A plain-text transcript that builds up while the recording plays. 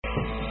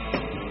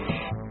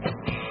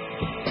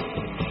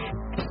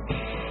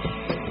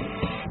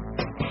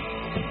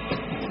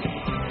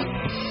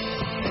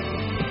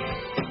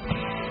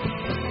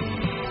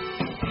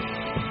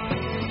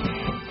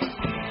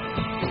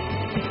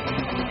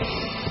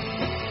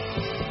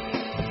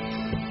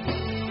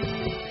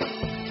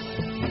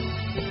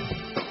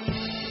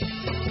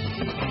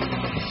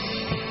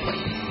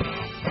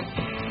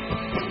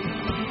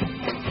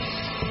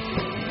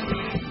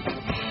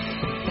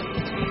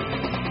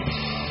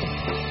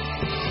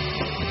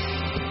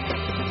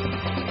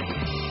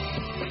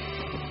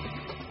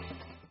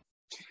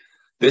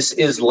This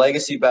is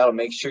Legacy Battle.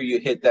 Make sure you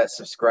hit that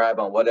subscribe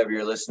on whatever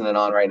you're listening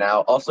on right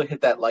now. Also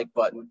hit that like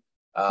button.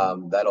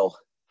 That'll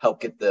help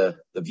get the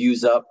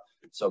views up.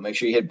 So make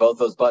sure you hit both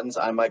those buttons.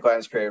 I'm Michael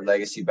Adams, creator of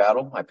Legacy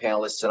Battle. My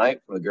panelists tonight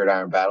from the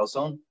Gridiron Battle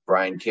Zone,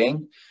 Brian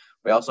King.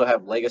 We also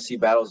have Legacy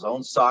Battle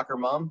Zone soccer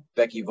mom,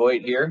 Becky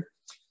Voigt here.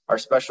 Our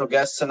special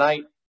guest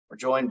tonight, we're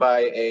joined by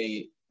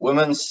a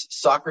women's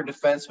soccer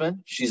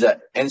defenseman. She's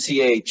an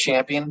NCAA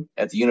champion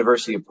at the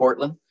University of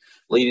Portland,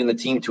 leading the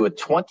team to a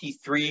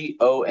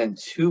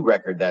 23-0-2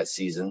 record that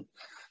season.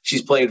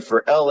 She's played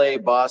for LA,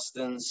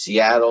 Boston,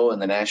 Seattle, and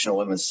the National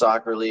Women's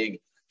Soccer League.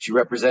 She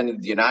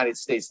represented the United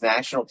States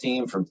national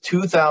team from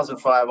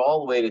 2005 all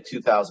the way to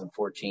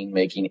 2014,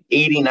 making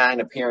 89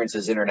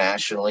 appearances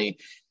internationally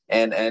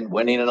and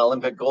winning an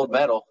Olympic gold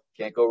medal.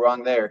 Can't go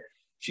wrong there.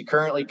 She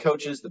currently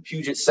coaches the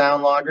Puget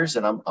Sound Loggers,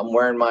 and I'm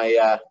wearing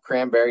my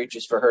cranberry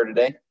just for her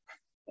today.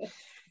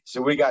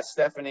 So we got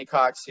Stephanie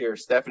Cox here.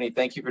 Stephanie,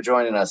 thank you for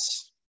joining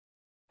us.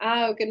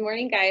 Oh, good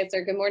morning, guys,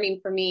 or good morning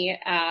for me.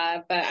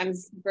 But I'm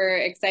super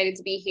excited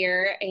to be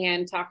here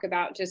and talk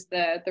about just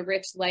the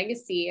rich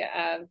legacy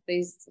of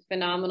these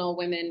phenomenal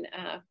women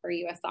for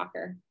U.S.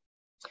 soccer.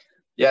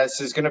 Yeah,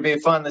 this is going to be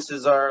fun. This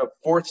is our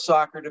fourth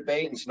soccer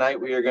debate, and tonight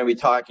we are going to be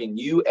talking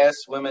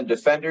U.S. women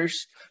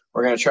defenders.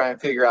 We're going to try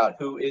and figure out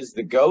who is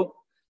the GOAT,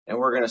 and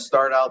we're going to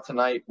start out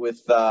tonight with,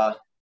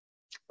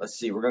 let's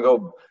see, we're going to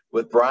go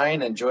with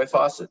Brian and Joy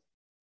Fawcett.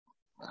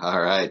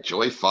 All right,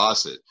 Joy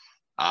Fawcett.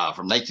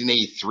 From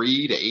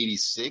 1983 to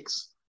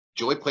 86,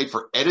 Joy played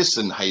for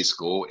Edison High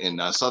School in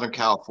Southern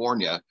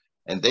California,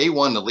 and they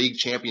won the league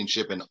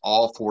championship in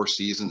all 4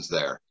 seasons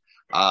there.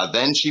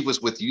 Then she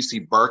was with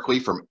UC Berkeley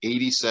from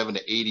 87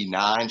 to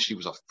 89. She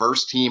was a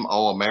first-team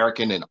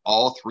All-American in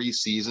all 3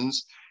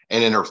 seasons,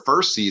 and in her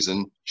first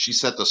season, she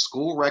set the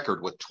school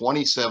record with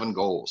 27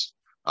 goals.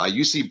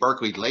 UC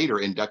Berkeley later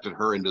inducted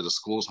her into the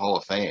school's Hall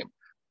of Fame.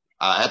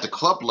 At the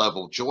club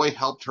level, Joy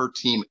helped her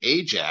team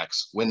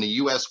Ajax win the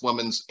U.S.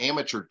 Women's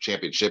Amateur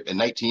Championship in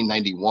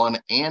 1991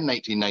 and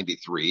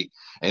 1993.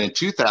 And in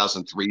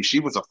 2003,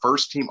 she was a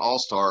first-team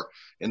All-Star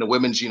in the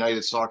Women's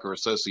United Soccer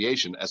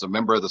Association as a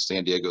member of the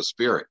San Diego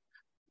Spirit.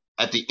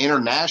 At the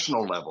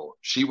international level,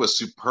 she was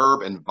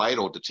superb and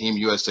vital to Team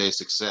USA's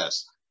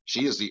success.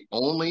 She is the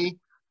only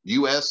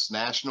U.S.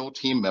 national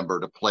team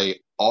member to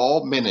play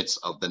all minutes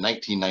of the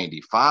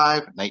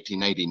 1995,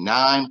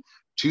 1999,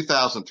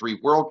 2003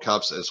 World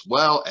Cups, as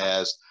well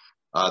as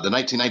the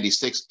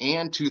 1996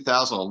 and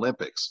 2000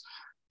 Olympics.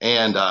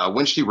 And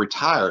when she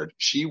retired,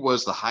 she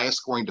was the highest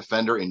scoring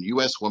defender in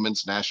U.S.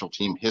 women's national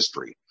team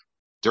history.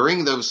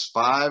 During those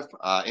 5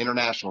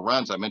 international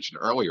runs I mentioned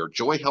earlier,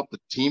 Joy helped the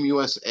Team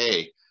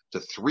USA to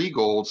 3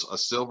 golds, a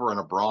silver, and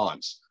a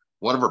bronze.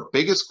 One of her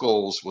biggest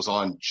goals was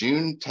on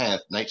June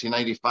 10th,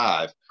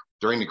 1995,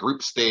 during the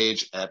group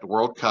stage at the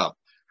World Cup.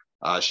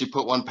 She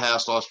put one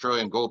past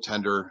Australian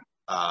goaltender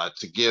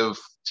to give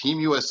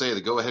Team USA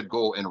the go-ahead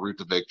goal en route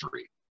to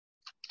victory.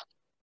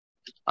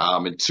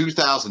 In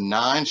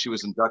 2009, she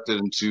was inducted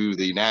into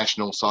the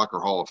National Soccer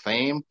Hall of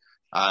Fame.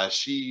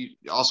 She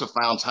also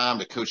found time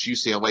to coach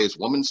UCLA's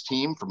women's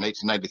team from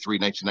 1993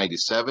 to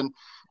 1997,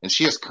 and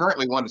she is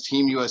currently one of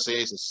Team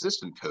USA's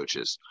assistant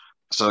coaches.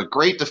 So a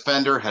great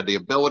defender, had the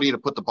ability to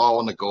put the ball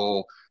in the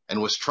goal,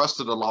 and was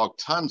trusted to log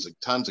tons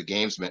of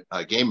game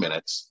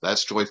minutes.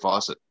 That's Joy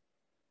Fawcett.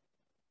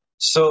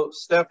 So,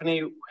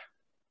 Stephanie,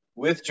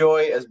 with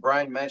Joy, as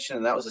Brian mentioned,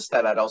 and that was a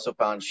stat I'd also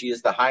found, she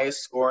is the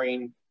highest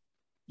scoring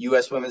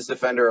U.S. women's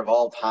defender of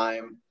all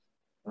time.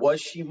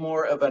 Was she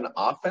more of an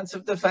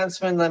offensive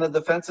defenseman than a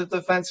defensive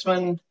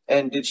defenseman?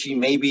 And did she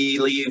maybe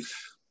leave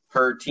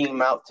her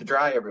team out to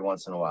dry every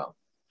once in a while?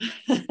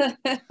 Give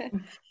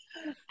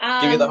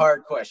you the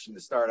hard question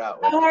to start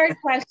out with. Hard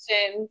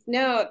question.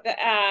 No,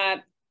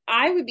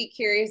 I would be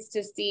curious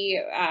to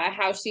see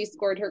how she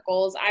scored her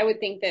goals. I would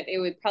think that it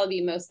would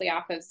probably be mostly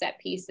off of set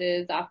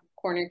pieces, off of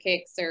corner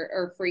kicks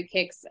or free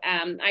kicks.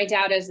 I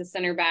doubt as a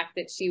center back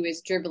that she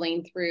was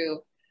dribbling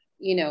through,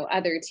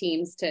 other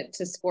teams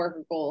to score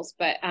her goals,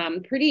 but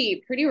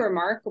pretty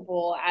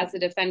remarkable as a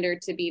defender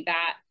to be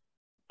that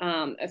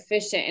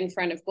efficient in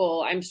front of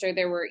goal. I'm sure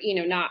there were,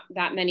 not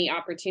that many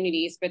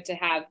opportunities, but to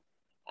have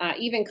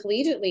even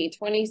collegiately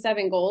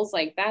 27 goals,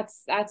 like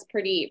that's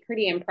pretty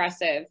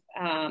impressive.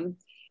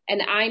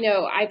 And I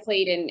know I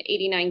played in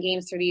 89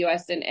 games for the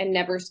U.S. and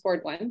never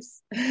scored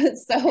once.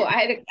 So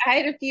I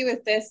had a few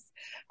assists.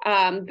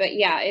 But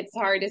yeah, it's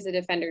hard as a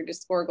defender to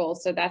score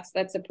goals. So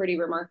that's a pretty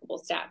remarkable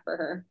stat for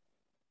her.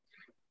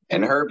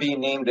 And her being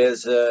named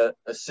as a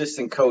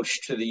assistant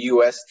coach to the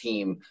U.S.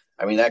 team,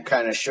 I mean, that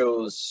kind of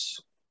shows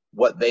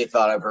what they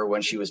thought of her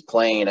when she was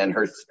playing and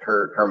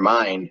her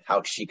mind,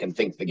 how she can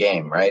think the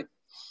game, right?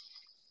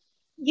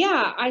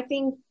 Yeah, I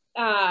think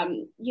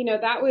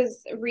that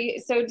was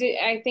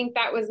I think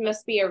that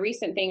must be a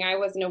recent thing. I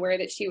wasn't aware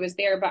that she was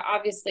there, but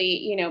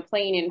obviously,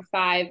 playing in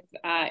 5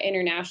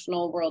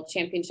 international world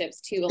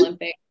championships, 2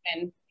 Olympics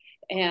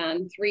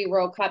and 3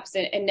 World Cups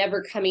and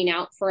never coming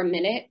out for a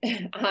minute,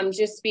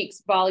 just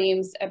speaks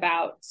volumes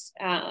about,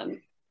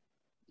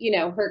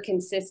 her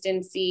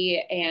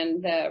consistency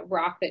and the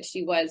rock that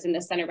she was in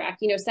the center back.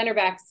 Center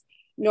backs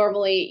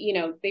normally,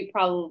 they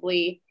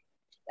probably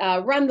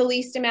run the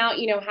least amount,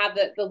 have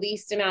the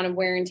least amount of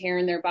wear and tear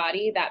in their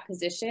body, that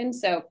position.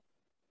 So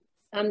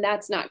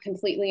that's not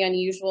completely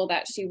unusual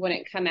that she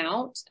wouldn't come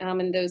out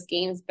in those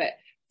games. But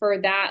for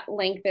that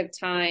length of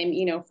time,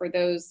 for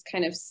those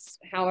kind of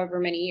however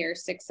many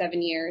years,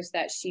 6-7 years,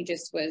 that she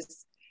just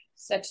was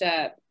such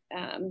a,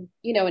 an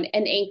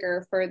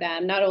anchor for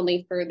them, not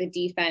only for the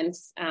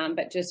defense,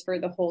 but just for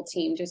the whole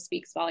team, just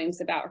speaks volumes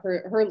about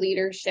her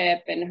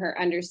leadership and her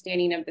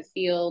understanding of the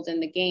field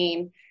and the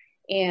game,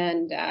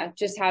 and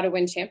just how to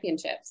win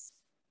championships.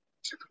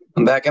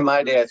 Back in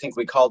my day, I think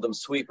we called them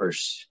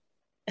sweepers.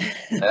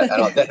 They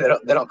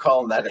don't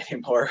call them that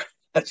anymore.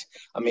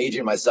 I'm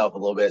aging myself a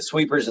little bit.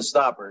 Sweepers and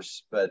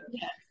stoppers, but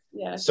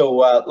yeah. So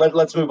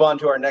let's move on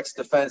to our next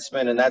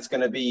defenseman, and that's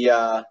going to be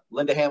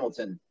Linda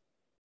Hamilton.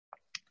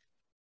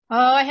 Oh,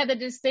 I had the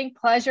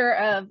distinct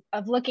pleasure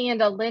of looking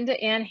into Linda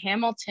Ann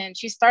Hamilton.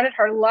 She started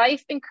her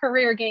life and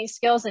career gaining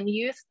skills in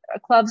youth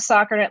club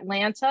soccer in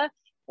Atlanta.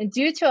 And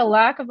due to a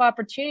lack of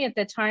opportunity at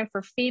the time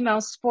for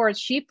female sports,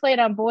 she played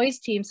on boys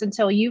teams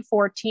until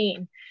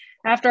U14.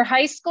 After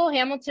high school,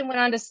 Hamilton went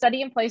on to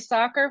study and play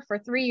soccer for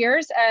 3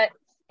 years at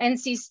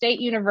NC State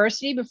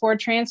University before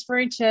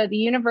transferring to the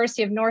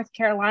University of North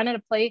Carolina to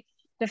play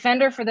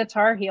defender for the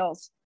Tar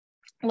Heels,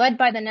 led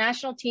by the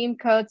national team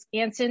coach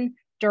Anson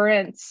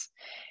Dorrance.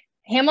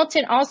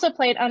 Hamilton also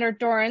played under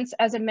Dorrance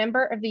as a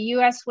member of the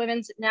U.S.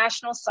 women's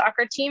national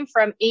soccer team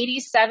from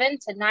 87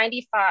 to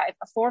 95,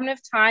 a formative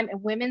time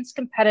in women's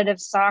competitive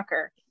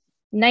soccer.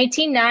 In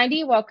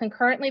 1990, while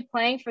concurrently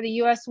playing for the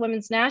U.S.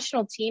 women's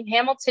national team,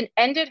 Hamilton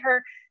ended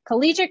her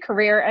collegiate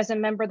career as a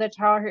member of the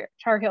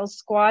Tar Heels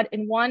squad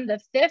and won the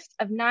 5th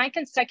of 9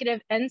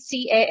 consecutive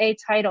NCAA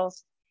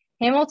titles.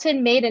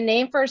 Hamilton made a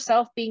name for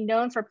herself, being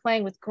known for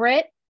playing with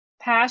grit,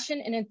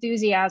 passion, and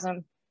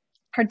enthusiasm.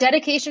 Her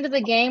dedication to the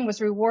game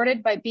was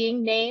rewarded by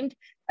being named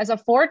as a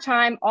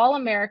 4-time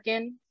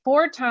All-American,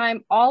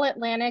 4-time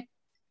All-Atlantic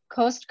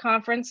Coast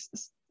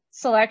Conference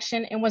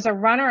selection, and was a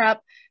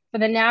runner-up for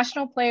the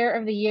National Player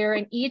of the Year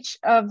in each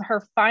of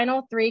her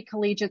final 3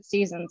 collegiate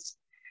seasons.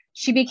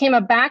 She became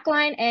a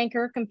backline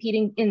anchor,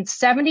 competing in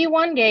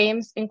 71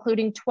 games,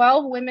 including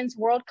 12 Women's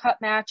World Cup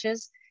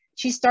matches.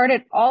 She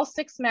started all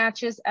 6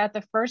 matches at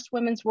the first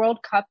Women's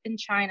World Cup in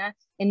China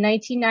in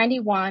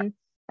 1991,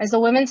 as the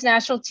women's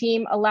national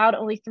team allowed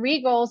only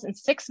 3 goals in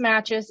 6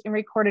 matches and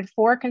recorded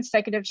 4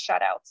 consecutive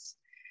shutouts.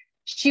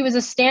 She was a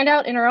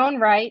standout in her own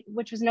right,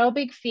 which was no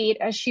big feat,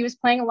 as she was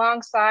playing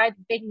alongside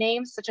big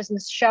names such as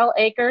Michelle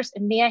Akers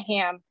and Mia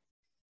Hamm.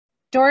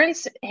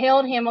 Dorrance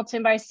hailed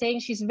Hamilton by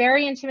saying she's a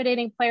very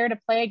intimidating player to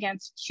play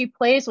against. She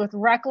plays with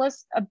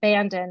reckless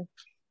abandon.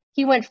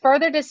 He went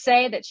further to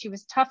say that she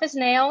was tough as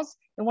nails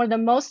and one of the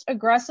most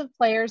aggressive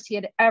players he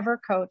had ever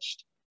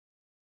coached.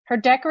 Her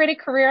decorated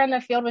career on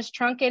the field was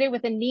truncated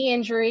with a knee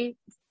injury,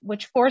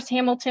 which forced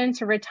Hamilton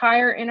to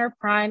retire in her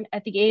prime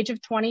at the age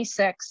of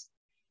 26,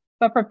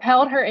 but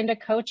propelled her into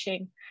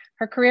coaching.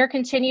 Her career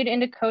continued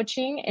into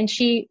coaching, and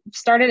she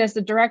started as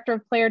the director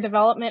of player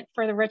development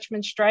for the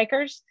Richmond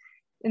Strikers,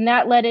 and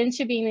that led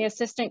into being the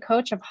assistant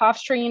coach of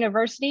Hofstra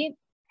University,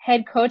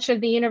 head coach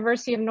of the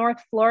University of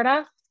North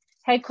Florida,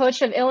 head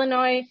coach of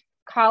Illinois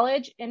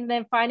College, and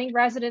then finding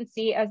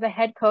residency as the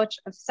head coach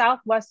of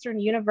Southwestern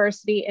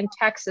University in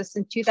Texas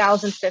in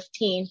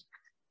 2015.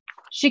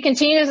 She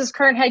continues as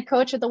current head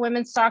coach of the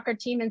women's soccer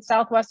team in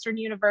Southwestern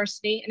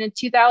University, and in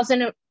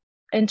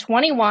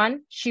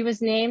 2021, she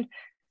was named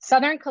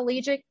Southern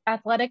Collegiate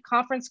Athletic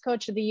Conference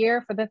Coach of the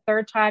Year for the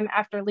 3rd time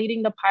after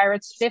leading the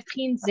Pirates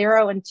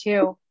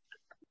 15-0-2.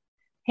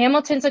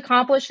 Hamilton's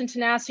accomplishments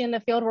and tenacity in the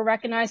field were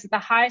recognized at the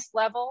highest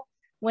level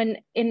when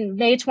in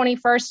May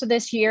 21st of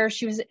this year,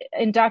 she was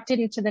inducted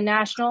into the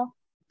National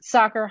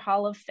Soccer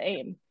Hall of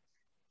Fame.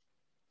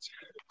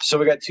 So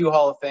we got 2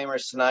 Hall of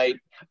Famers tonight.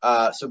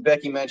 So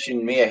Becky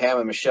mentioned Mia Hamm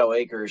and Michelle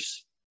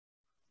Akers.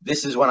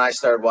 This is when I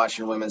started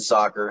watching women's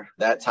soccer,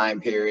 that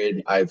time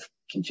period. I've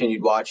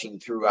continued watching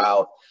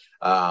throughout.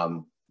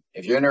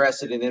 If you're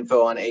interested in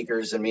info on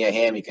Akers and Mia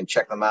Hamm, you can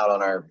check them out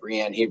on our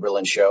Brianne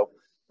Heberlin show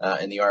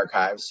in the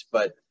archives.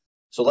 But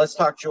so let's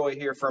talk Joy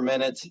here for a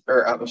minute,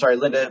 or I'm sorry,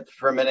 Linda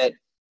for a minute.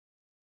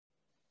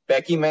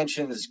 Becky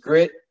mentions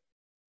grit,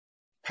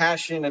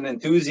 passion, and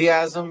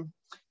enthusiasm.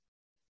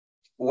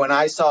 When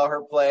I saw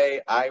her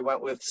play, I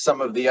went with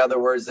some of the other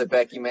words that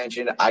Becky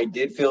mentioned. I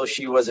did feel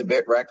she was a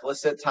bit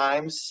reckless at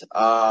times.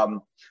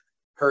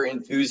 Her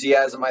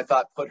enthusiasm, I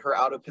thought, put her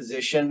out of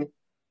position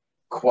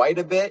quite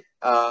a bit.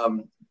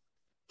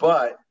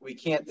 But we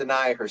can't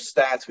deny her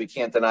stats. We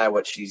can't deny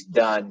what she's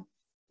done.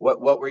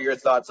 What were your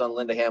thoughts on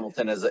Linda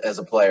Hamilton as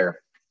a player?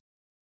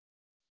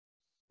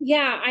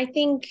 Yeah, I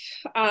think,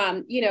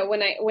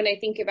 when I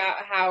think about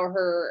how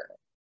her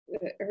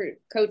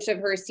coach of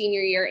her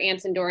senior year,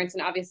 Anson Dorrance,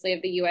 and obviously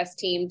of the U.S.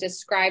 team,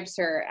 describes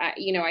her,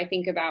 I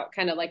think about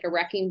kind of like a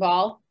wrecking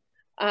ball.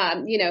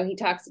 He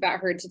talks about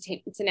her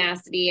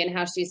tenacity and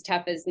how she's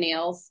tough as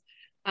nails.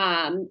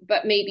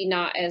 but maybe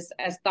not as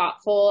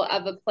thoughtful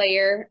of a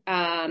player,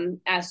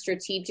 as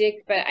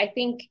strategic. But I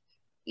think,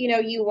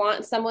 you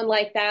want someone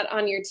like that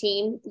on your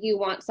team. You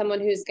want someone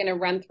who's going to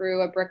run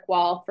through a brick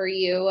wall for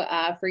you,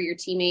 for your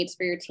teammates,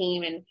 for your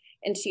team.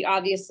 And she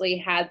obviously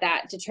had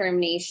that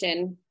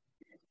determination.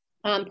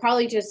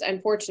 Probably just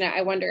unfortunate.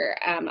 I wonder,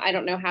 I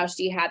don't know how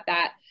she had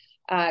that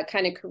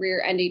kind of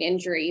career-ending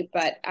injury,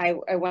 but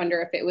I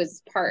wonder if it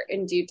was part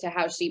and due to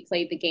how she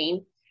played the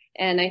game.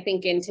 And I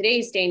think in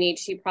today's day and age,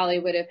 she probably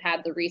would have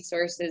had the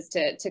resources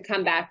to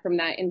come back from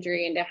that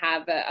injury and to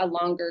have a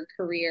longer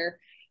career.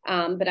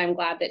 But I'm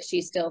glad that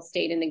she still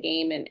stayed in the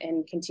game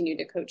and continued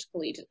to coach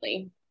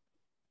collegiately.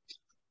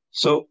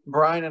 So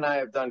Brian and I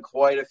have done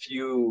quite a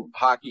few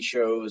hockey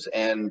shows,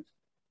 and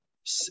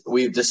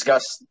we've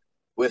discussed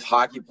with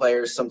hockey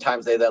players,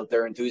 sometimes they let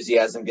their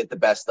enthusiasm get the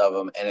best of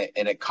them,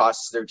 and it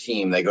costs their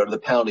team. They go to the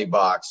penalty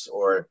box,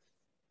 or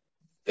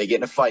they get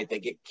in a fight, they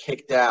get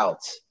kicked out.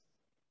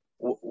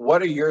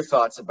 What are your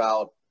thoughts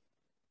about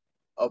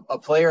a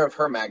player of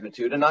her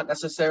magnitude, and not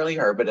necessarily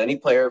her, but any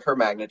player of her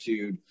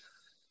magnitude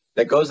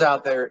that goes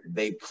out there,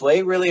 they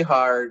play really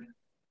hard,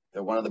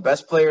 they're one of the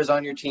best players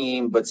on your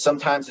team, but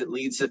sometimes it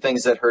leads to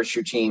things that hurts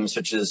your team,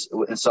 such as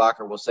in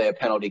soccer, we'll say a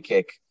penalty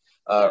kick,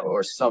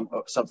 or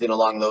something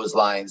along those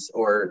lines,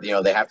 or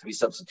they have to be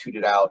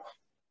substituted out.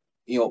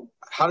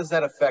 How does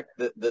that affect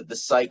the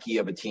psyche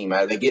of a team?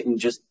 Are they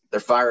they're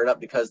fired up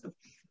because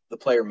the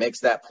player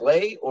makes that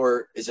play,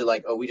 or is it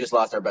like, oh, we just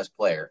lost our best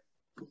player?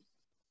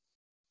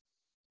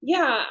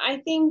 Yeah, I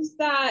think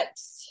that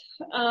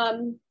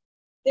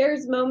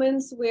there's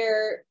moments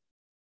where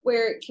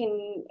it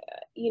can,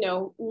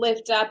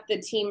 lift up the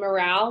team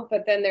morale,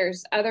 but then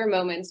there's other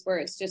moments where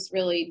it's just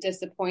really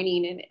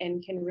disappointing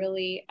and can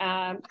really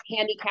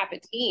handicap a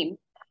team.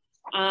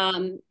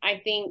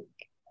 I think,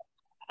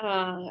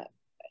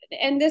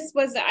 and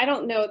I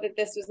don't know that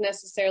this was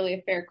necessarily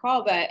a fair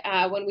call,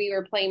 but when we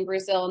were playing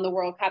Brazil in the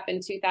World Cup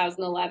in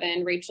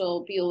 2011,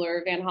 Rachel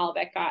Bueller Van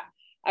Hallebeck got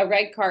a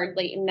red card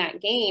late in that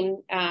game,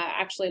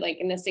 actually like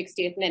in the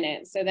 60th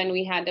minute. So then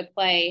we had to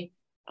play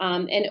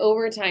in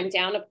overtime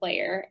down a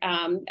player,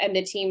 and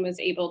the team was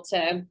able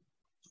to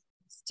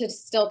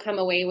still come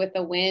away with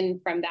a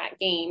win from that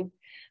game.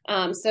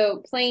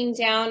 So playing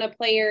down a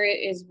player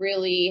is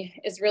really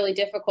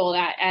difficult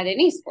at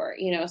any sport,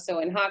 so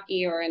in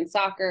hockey or in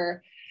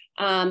soccer.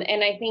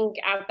 And I think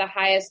at the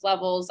highest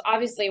levels,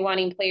 obviously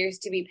wanting players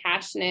to be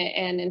passionate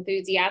and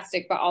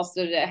enthusiastic, but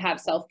also to have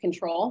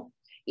self-control,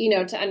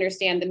 to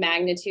understand the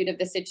magnitude of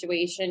the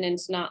situation and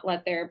to not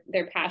let their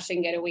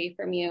passion get away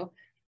from you.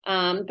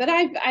 But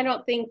I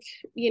don't think,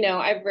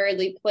 I've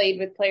rarely played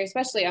with players,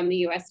 especially on the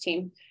U.S.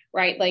 team,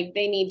 right? Like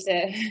they need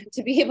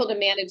to be able to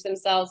manage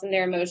themselves and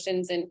their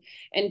emotions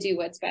and do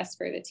what's best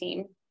for the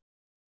team.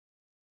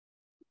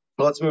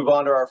 Well, let's move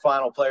on to our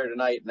final player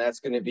tonight, and that's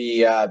going to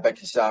be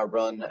Becky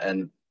Sauerbrunn,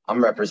 and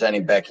I'm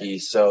representing Becky.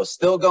 So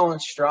still going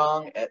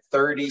strong at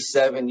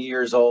 37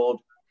 years old,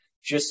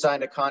 just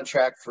signed a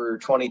contract for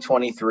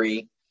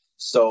 2023.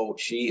 So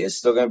she is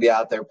still going to be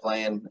out there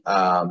playing.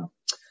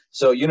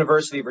 So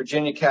University of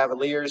Virginia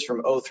Cavaliers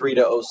from 03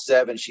 to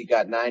 07, she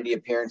got 90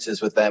 appearances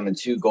with them and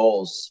 2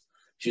 goals.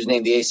 She was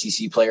named the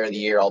ACC Player of the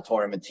Year, all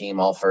tournament team,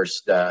 all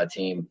first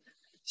team.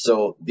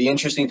 So the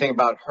interesting thing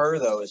about her,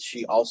 though, is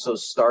she also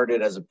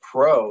started as a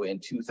pro in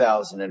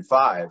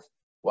 2005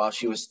 while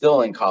she was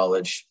still in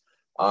college.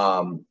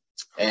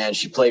 And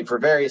she played for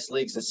various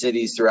leagues and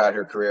cities throughout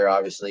her career,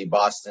 obviously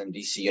Boston,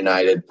 DC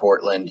United,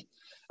 Portland.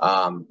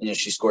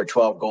 She scored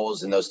 12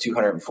 goals in those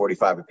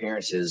 245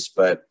 appearances.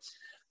 But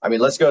I mean,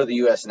 let's go to the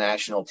U.S.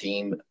 national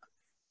team.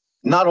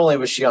 Not only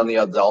was she on the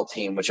adult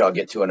team, which I'll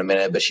get to in a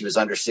minute, but she was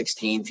under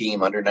 16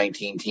 team, under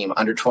 19 team,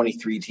 under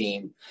 23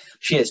 team.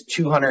 She has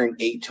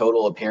 208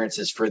 total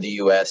appearances for the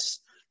U.S.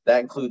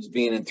 That includes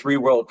being in 3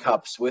 World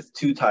Cups with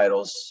 2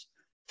 titles,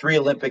 3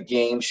 Olympic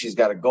Games. She's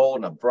got a gold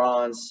and a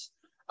bronze.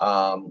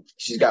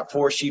 She's got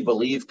 4 She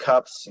Believe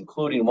Cups,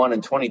 including one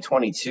in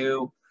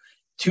 2022,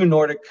 2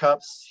 Nordic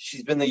Cups.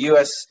 She's been the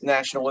U.S.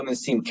 national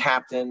women's team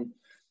captain.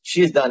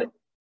 She has done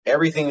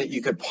everything that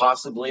you could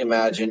possibly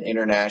imagine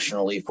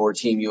internationally for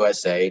Team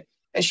USA.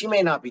 And she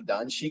may not be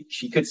done.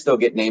 She could still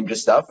get named to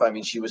stuff. I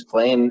mean, she was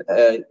playing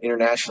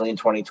internationally in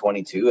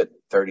 2022 at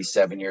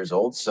 37 years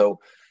old. So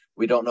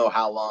we don't know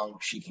how long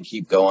she can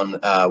keep going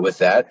with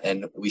that.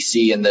 And we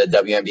see in the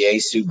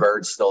WNBA, Sue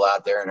Bird's still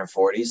out there in her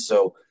 40s.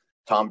 So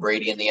Tom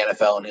Brady in the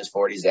NFL in his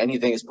 40s,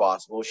 anything is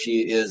possible.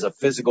 She is a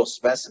physical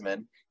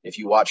specimen. If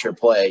you watch her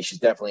play, she's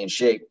definitely in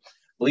shape.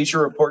 Bleacher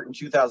Report in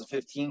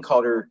 2015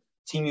 called her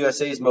Team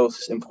USA's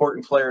most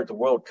important player at the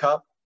World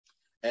Cup.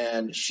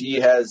 And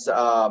she has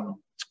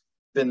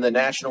been the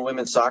National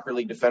Women's Soccer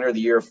League Defender of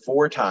the Year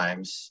 4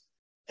 times.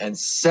 And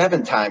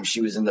 7 times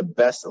she was in the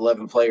best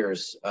 11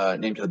 players,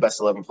 named to the best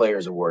 11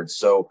 players awards.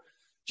 So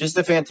just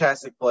a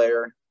fantastic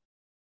player.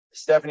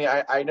 Stephanie,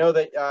 I know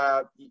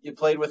that you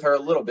played with her a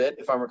little bit,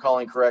 if I'm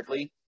recalling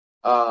correctly.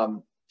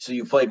 So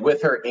you played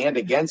with her and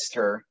against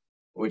her,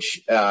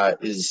 which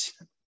is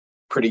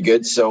pretty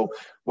good. So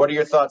what are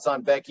your thoughts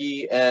on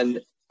Becky,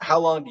 and how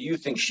long do you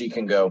think she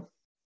can go?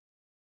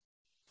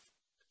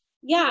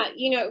 Yeah,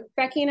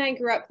 Becky and I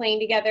grew up playing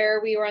together.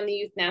 We were on the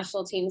youth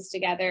national teams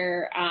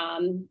together.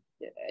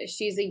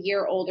 She's a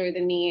year older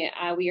than me.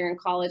 We were in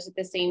college at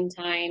the same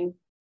time.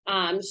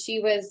 She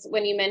was,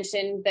 when you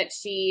mentioned that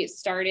she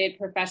started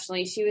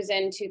professionally, she was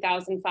in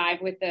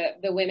 2005 with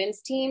the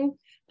women's team,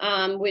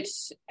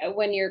 which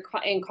when you're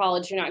in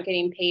college, you're not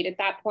getting paid at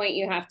that point.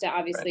 You have to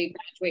obviously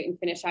graduate and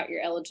finish out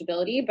your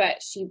eligibility,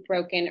 but she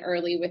broke in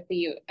early with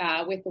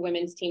the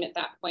women's team at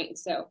that point.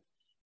 So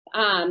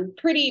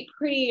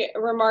pretty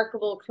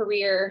remarkable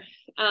career,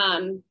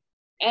 and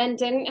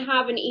didn't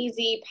have an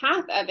easy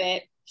path of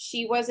it.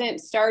 She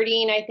wasn't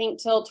starting, I think,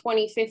 till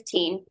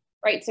 2015,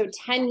 right? So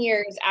 10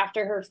 years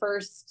after her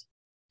first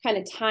kind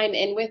of time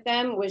in with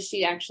them was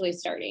she actually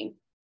starting.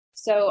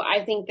 So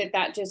I think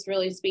that just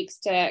really speaks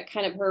to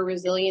kind of her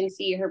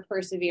resiliency, her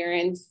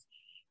perseverance,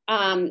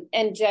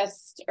 and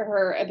just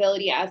her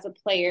ability as a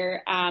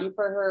player,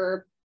 for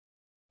her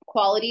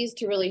qualities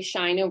to really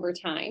shine over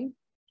time.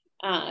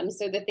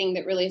 So the thing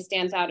that really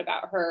stands out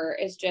about her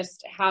is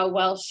just how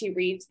well she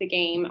reads the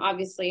game,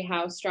 obviously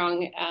how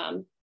strong,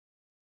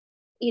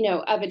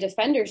 of a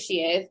defender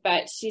she is,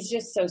 but she's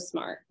just so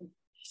smart.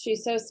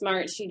 She's so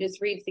smart. She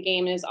just reads the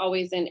game and is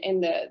always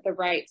in the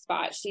right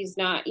spot. She's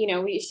not,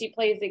 she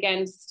plays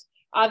against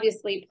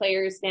obviously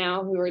players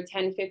now who are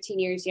 10, 15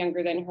 years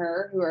younger than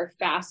her, who are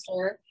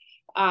faster,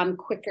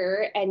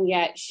 quicker, and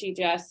yet she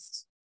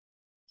just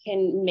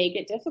can make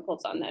it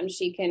difficult on them.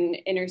 She can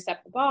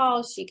intercept the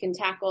ball. She can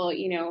tackle,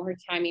 her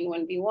timing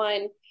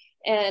 1v1,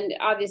 and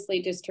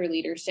obviously just her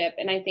leadership.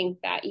 And I think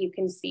that you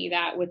can see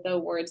that with the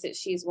awards that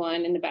she's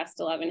won in the best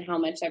 11, how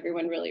much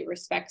everyone really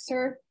respects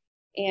her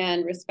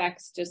and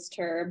respects just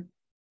her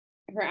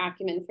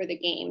acumen for the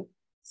game.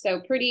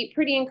 So pretty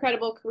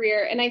incredible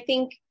career. And I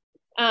think,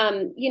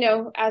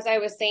 as I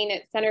was saying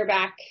at center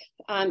back,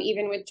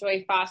 even with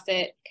Joy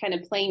Fawcett kind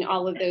of playing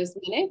all of those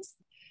minutes,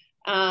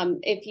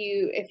 if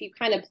you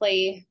kind of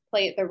play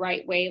it the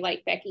right way,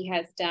 like Becky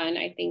has done,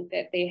 I think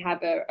that they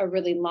have a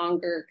really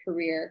longer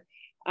career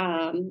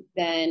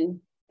than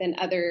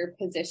other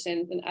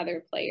positions and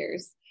other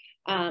players.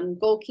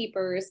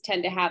 Goalkeepers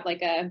tend to have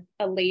like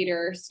a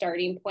later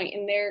starting point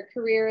in their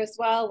career as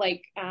well,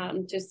 like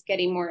just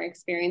getting more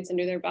experience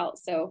under their belt.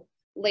 So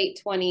late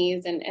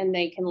 20s, and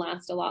they can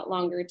last a lot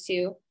longer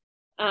too.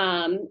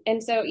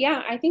 And so,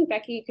 yeah, I think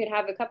Becky could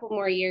have a couple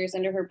more years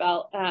under her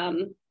belt.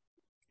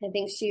 I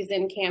think she's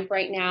in camp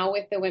right now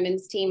with the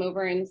women's team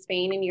over in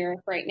Spain and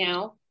Europe right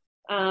now.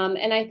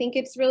 And I think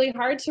it's really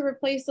hard to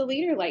replace a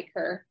leader like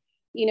her.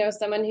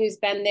 Someone who's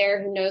been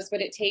there, who knows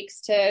what it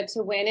takes to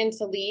win and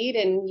to lead.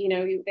 And,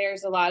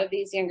 there's a lot of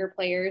these younger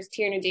players.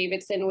 Tierna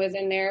Davidson was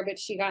in there, but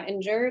she got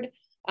injured.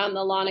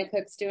 Alana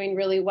Cook's doing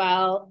really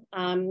well.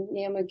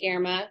 Naomi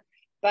Germa.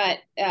 But,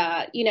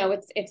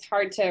 it's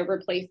hard to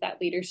replace that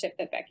leadership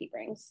that Becky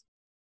brings.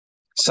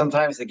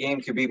 Sometimes the game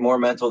could be more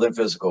mental than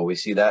physical. We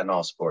see that in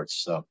all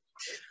sports. So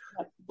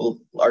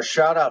our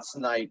shout outs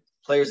tonight,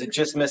 players that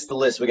just missed the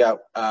list. We got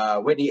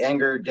Whitney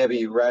Enger,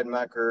 Debbie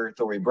Radmacher,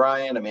 Thori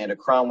Bryan, Amanda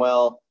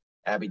Cromwell,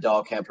 Abby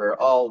Dahlkemper,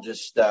 all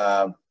just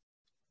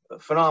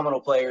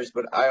phenomenal players,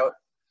 but I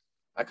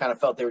kind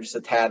of felt they were just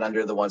a tad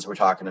under the ones we're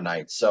talking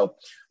tonight. So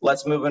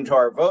let's move into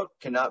our vote.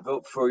 Cannot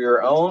vote for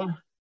your own.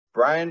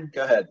 Brian,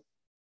 go ahead.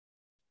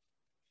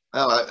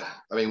 Well,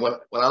 I mean, when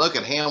I look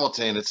at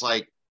Hamilton, it's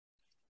like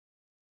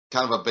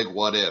kind of a big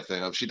what if.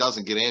 If she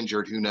doesn't get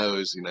injured, who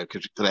knows?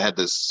 Could have had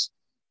this,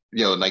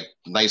 like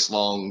nice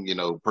long,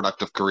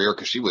 productive career,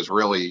 because she was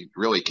really,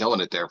 really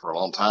killing it there for a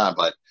long time.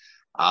 But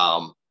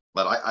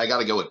I got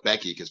to go with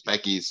Becky, because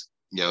Becky's,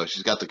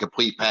 she's got the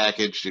complete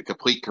package, the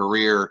complete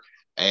career,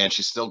 and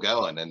she's still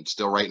going and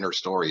still writing her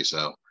story.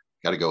 So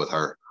got to go with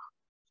her.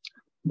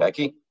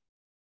 Becky.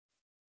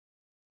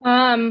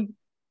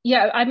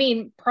 Yeah, I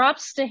mean,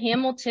 props to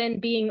Hamilton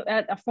being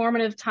at a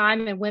formative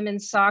time in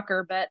women's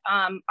soccer, but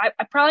I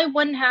probably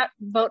wouldn't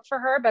vote for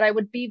her, but I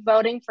would be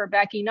voting for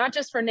Becky, not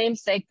just for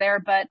namesake there,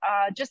 but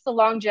just the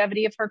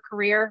longevity of her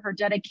career, her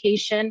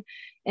dedication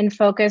and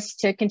focus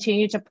to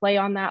continue to play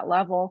on that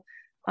level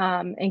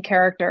and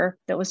character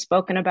that was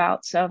spoken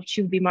about. So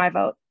she would be my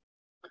vote.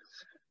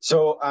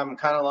 So I'm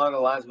kind of along the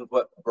lines with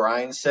what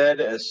Brian said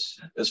as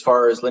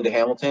far as Linda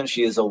Hamilton.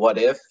 She is a what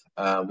if.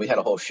 We had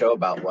a whole show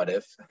about what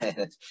if,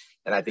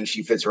 and I think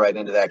she fits right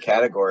into that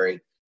category.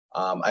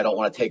 I don't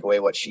want to take away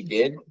what she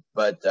did,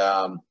 but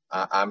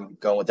I'm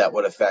going with that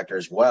what if factor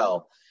as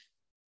well.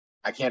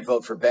 I can't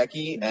vote for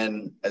Becky,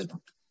 and as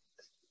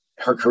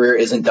her career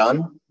isn't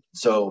done,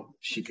 so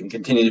she can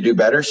continue to do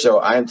better. So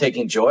I am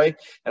taking Joy,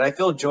 and I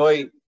feel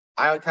Joy,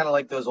 I kind of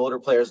like those older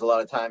players a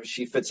lot of times.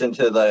 She fits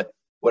into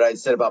what I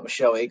said about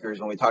Michelle Akers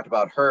when we talked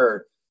about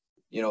her,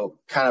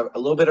 kind of a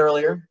little bit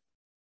earlier,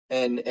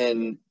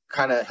 and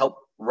kind of help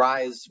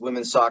rise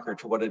women's soccer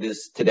to what it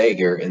is today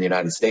here in the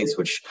United States,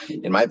 which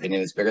in my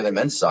opinion is bigger than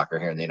men's soccer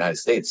here in the United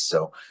States.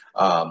 So,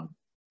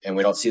 and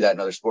we don't see that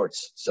in other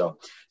sports. So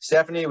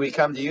Stephanie, we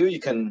come to you. You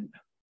can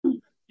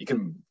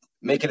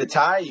make it a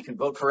tie. You can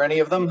vote for any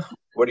of them.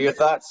 What are your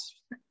thoughts?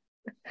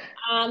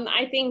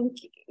 I think,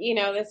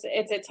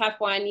 it's a tough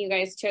one. You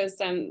guys chose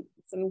some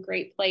some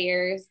great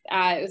players.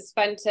 It was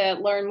fun to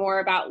learn more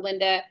about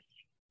Linda.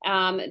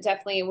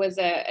 Definitely was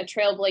a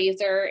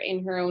trailblazer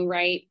in her own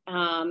right,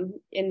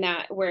 in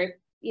that where,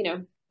 you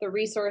know, the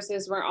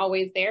resources weren't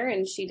always there,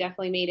 and she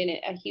definitely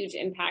made a huge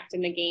impact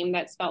in the game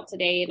that's felt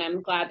today. And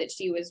I'm glad that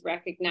she was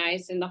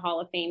recognized in the Hall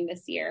of Fame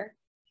this year.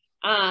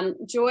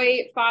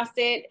 Joy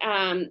Fawcett,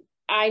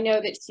 I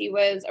know that she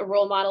was a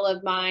role model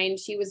of mine.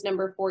 She was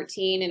number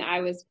 14, and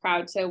I was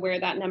proud to wear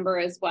that number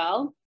as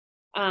well.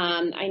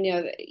 I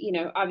know that, you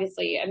know,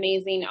 obviously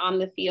amazing on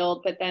the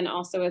field, but then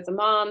also as a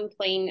mom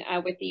playing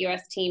with the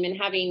U.S. team and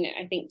having,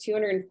 I think,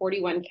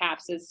 241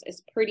 caps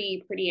is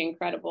pretty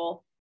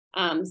incredible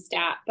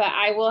stat. But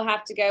I will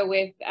have to go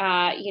with,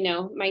 you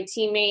know, my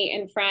teammate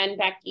and friend,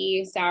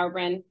 Becky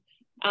Sauerbrunn.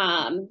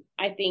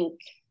 I think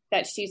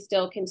that she's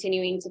still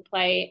continuing to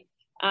play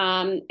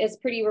is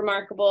pretty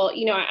remarkable.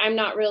 You know, I'm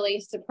not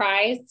really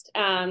surprised.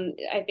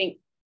 I think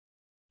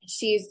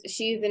she's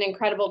an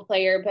incredible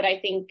player, but I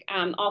think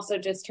also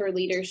just her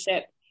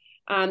leadership,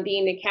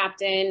 being the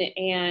captain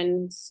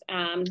and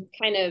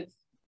kind of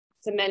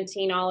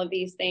cementing all of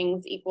these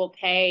things, equal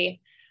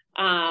pay,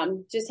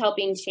 just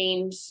helping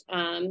change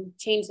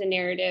the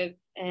narrative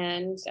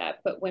and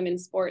put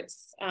women's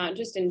sports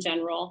just in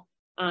general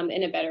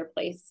in a better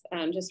place.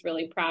 I'm just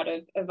really proud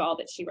of all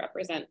that she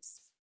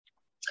represents.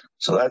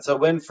 So that's a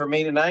win for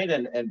me tonight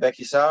and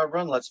Becky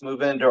Sauerbrunn. Let's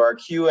move into our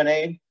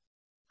Q&A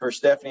for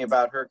Stephanie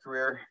about her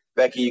career.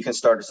 Becky, you can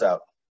start us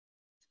out.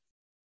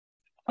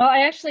 Well,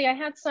 I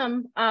had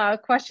some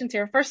questions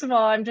here. First of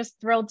all, I'm just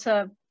thrilled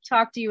to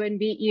talk to you and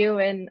meet you.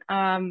 And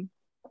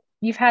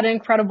you've had an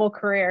incredible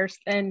career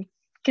and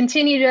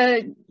continue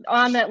to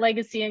on that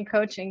legacy in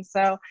coaching.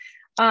 So,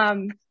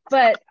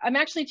 but I'm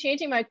actually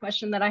changing my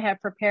question that I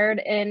had prepared.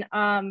 And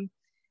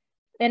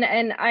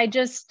I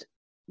just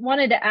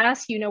wanted to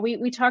ask, you know,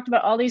 we talked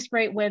about all these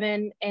great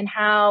women and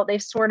how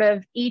they've sort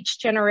of each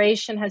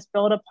generation has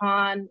built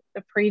upon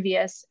the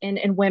previous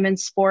in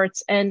women's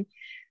sports. And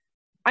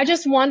I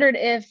just wondered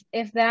if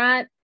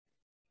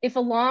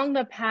along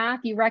the path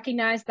you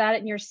recognize that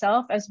in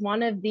yourself as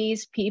one of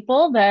these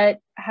people that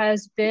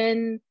has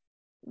been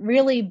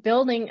really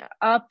building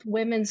up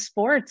women's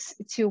sports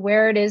to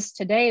where it is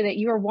today, that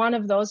you are one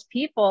of those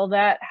people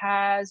that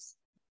has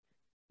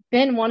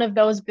been one of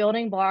those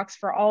building blocks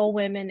for all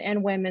women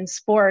and women's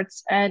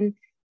sports. And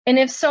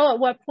if so, at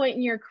what point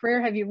in your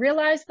career have you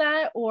realized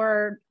that,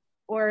 or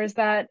is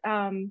that,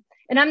 and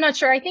I'm not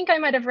sure, I think I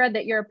might've read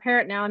that you're a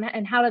parent now,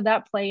 and how did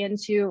that play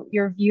into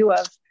your view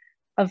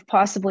of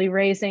possibly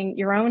raising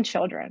your own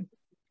children?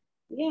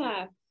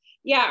 Yeah.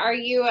 Are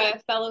you a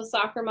fellow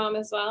soccer mom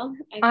as well?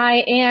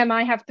 I am.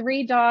 I have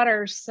 3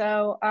 daughters.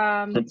 So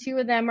 2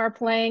 of them are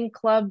playing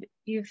club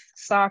youth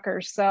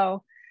soccer.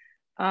 So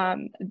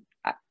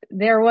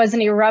there was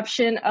an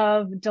eruption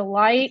of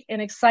delight and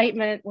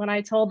excitement when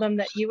I told them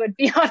that you would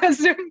be on a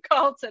Zoom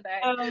call today.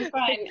 Oh,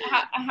 fun.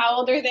 How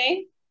old are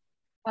they?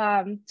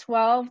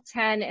 12,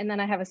 10, and then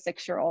I have a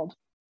 6-year-old.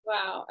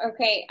 Wow.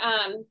 Okay.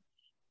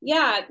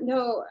 Yeah,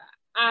 no,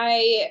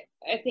 I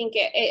think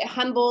it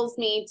humbles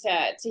me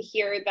to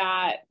hear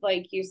that,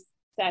 like you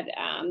said,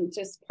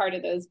 just part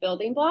of those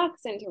building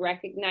blocks, and to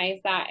recognize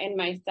that in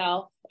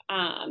myself.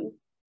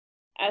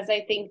 As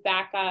I think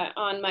back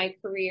on my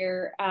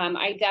career,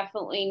 I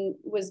definitely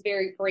was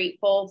very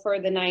grateful for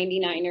the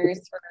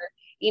 99ers for,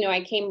 you know,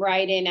 I came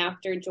right in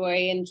after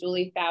Joy and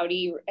Julie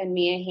Foudy and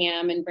Mia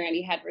Hamm and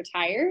Brandy had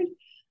retired.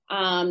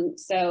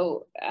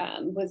 So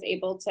was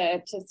able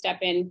to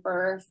step in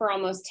for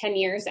almost 10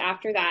 years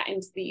after that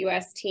into the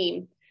U.S.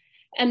 team.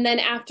 And then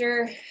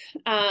after,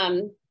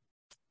 but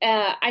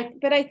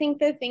I think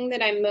the thing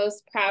that I'm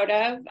most proud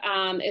of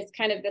is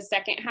kind of the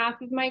second half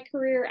of my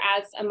career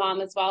as a mom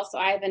as well. So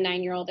I have a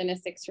 9-year-old and a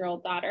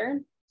 6-year-old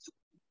daughter.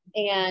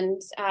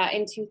 And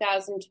in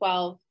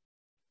 2012,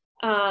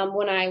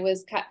 when I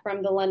was cut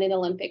from the London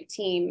Olympic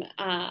team,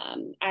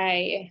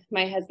 my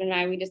husband and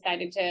I, we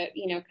decided to,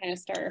 you know, kind of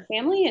start a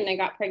family, and I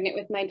got pregnant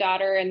with my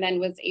daughter, and then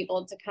was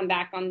able to come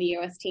back on the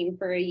U.S. team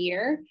for a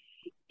year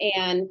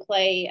and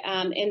play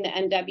in the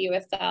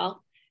NWSL.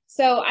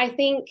 So I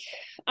think,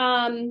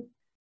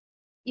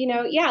 you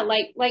know, yeah,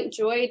 like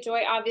Joy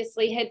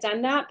obviously had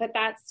done that, but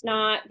that's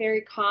not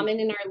very common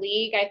in our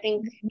league. I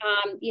think,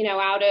 you know,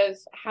 out of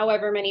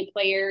however many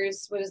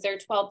players, what is there,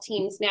 12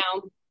 teams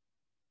now,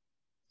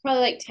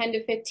 probably like 10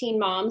 to 15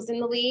 moms in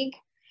the league.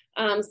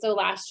 So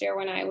last year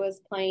when I was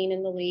playing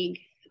in the league,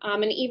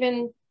 and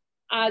even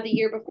the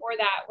year before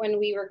that, when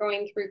we were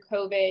going through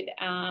COVID,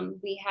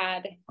 we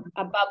had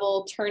a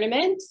bubble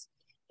tournament,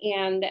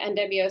 and the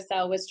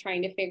NWSL was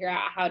trying to figure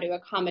out how to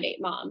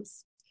accommodate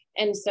moms.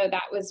 And so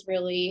that was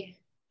really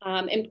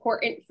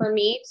important for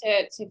me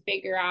to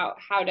figure out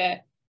how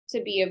to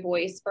be a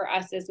voice for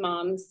us as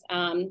moms,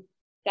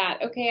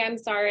 that, okay, I'm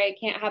sorry, I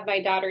can't have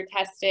my daughter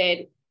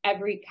tested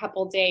every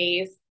couple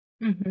days.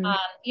 Mm-hmm.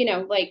 You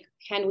know, like,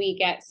 can we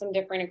get some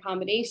different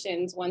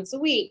accommodations once a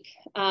week?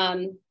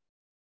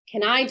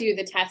 Can I do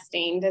the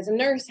testing? Does a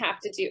nurse have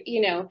to do, you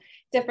know,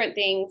 different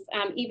things,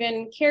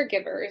 even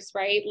caregivers,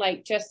 right?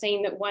 Like just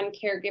saying that one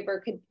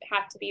caregiver could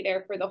have to be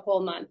there for the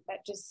whole month.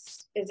 That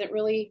just isn't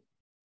really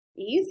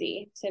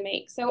easy to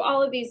make. So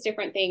all of these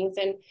different things.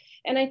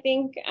 And I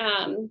think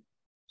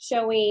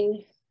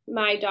showing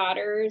my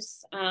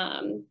daughters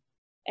and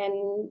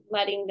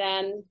letting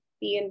them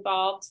be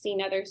involved,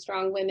 seeing other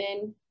strong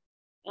women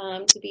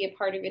to be a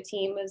part of a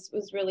team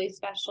was really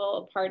special,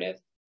 a part of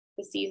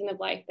the season of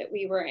life that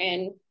we were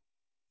in.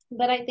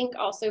 But I think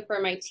also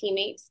for my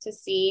teammates to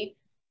see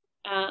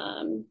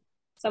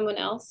someone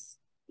else,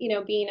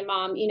 being a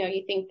mom,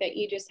 you think that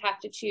you just have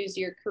to choose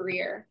your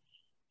career,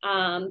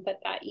 but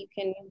that you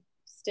can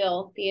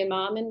still be a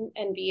mom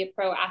and be a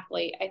pro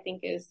athlete, I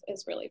think is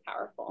really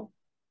powerful.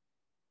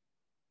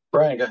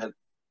 Brian, go ahead.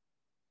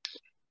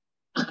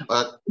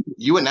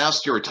 You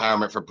announced your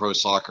retirement from pro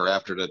soccer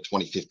after the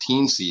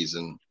 2015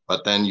 season,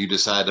 but then you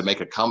decided to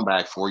make a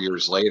comeback 4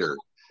 years later.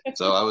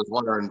 So I was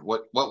wondering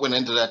what went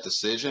into that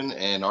decision,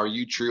 and are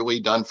you truly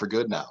done for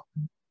good now?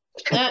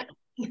 Good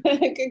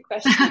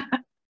question.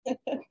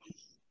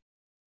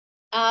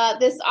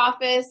 This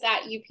office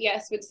at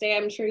UPS would say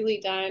I'm truly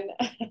done.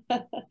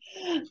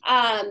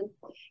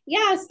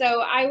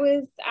 So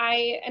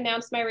I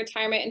announced my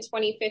retirement in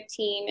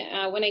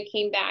 2015 when I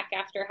came back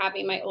after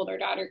having my older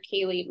daughter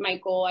Kaylee. My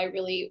goal, I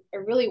really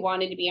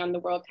wanted to be on the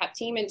World Cup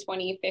team in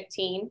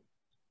 2015,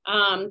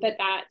 but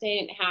that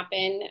didn't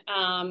happen.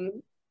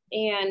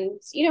 And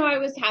I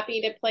was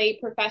happy to play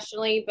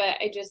professionally, but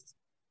I just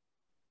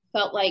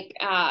felt like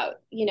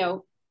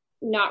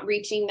not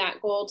reaching that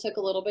goal took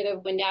a little bit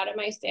of wind out of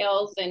my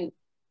sails, and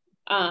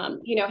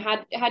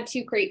had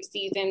two great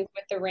seasons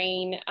with the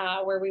Reign,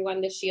 where we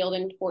won the Shield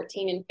in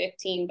 14 and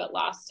 15, but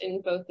lost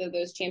in both of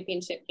those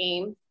championship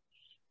games.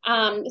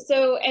 And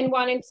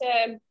wanted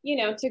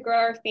to grow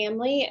our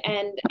family,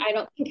 and I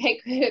don't think I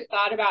could have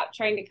thought about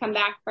trying to come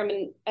back from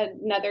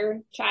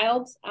another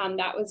child.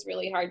 That was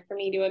really hard for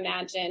me to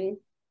imagine,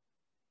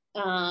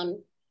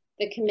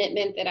 the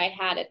commitment that I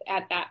had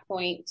at that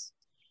point.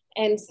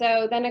 And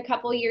so then a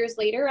couple of years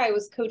later, I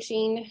was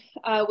coaching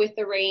with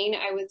the Reign.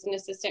 I was an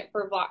assistant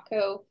for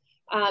Vlatko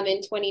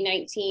in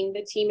 2019.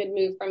 The team had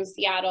moved from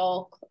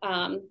Seattle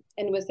and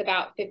was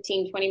about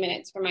 15, 20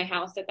 minutes from my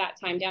house at that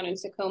time down in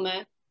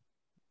Tacoma.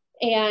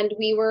 And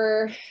we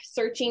were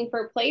searching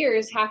for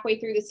players halfway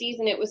through the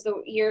season. It was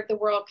the year of the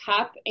World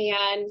Cup,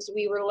 and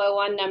we were low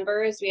on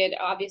numbers. We had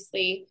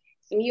obviously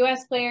some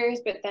U.S. players,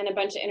 but then a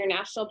bunch of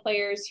international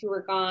players who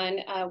were gone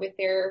with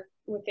their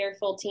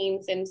full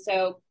teams. And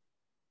so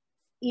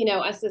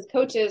us as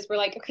coaches were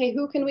like, okay,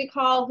 who can we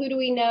call? Who do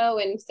we know?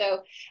 And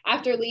so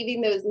after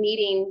leaving those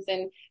meetings,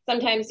 and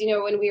sometimes,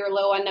 when we were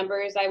low on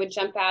numbers, I would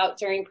jump out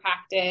during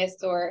practice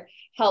or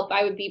help.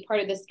 I would be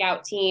part of the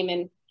scout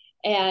team.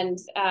 And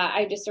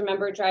I just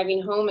remember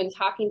driving home and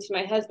talking to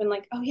my husband,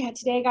 like, oh yeah,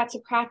 today I got to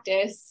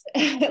practice.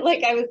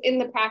 Like I was in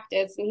the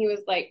practice, and he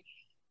was like,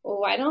 well,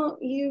 why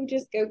don't you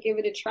just go give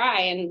it a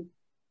try? And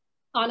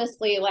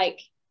honestly, like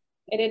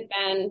it had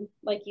been,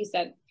 like you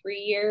said, 3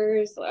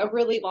 years, a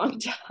really long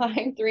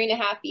time,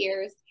 3.5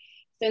 years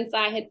since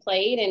I had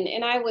played.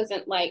 And I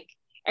wasn't like,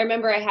 I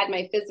remember I had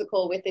my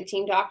physical with the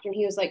team doctor, and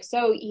he was like,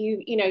 so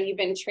you've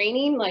been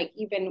training, like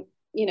you've been,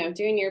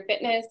 doing your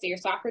fitness, your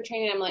soccer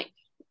training. I'm like,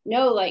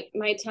 no, like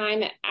my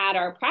time at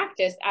our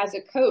practice as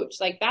a coach,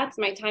 like that's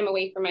my time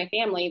away from my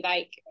family.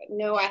 Like,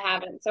 no, I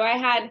haven't. So I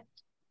had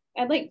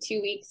like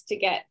 2 weeks to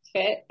get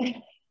fit.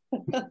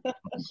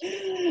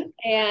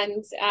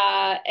 And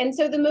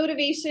so the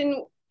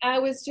motivation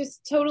was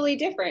just totally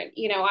different.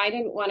 I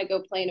didn't want to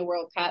go play in a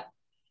World Cup.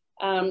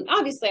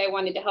 Obviously I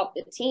wanted to help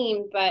the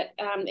team, but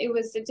it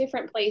was a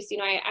different place.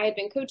 I had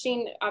been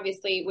coaching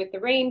obviously with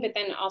the Reign, but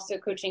then also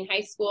coaching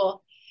high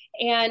school.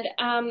 And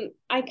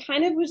I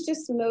kind of was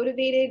just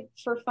motivated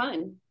for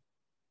fun.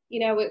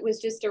 It was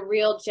just a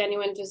real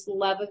genuine, just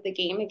love of the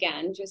game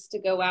again, just to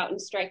go out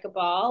and strike a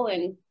ball.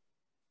 And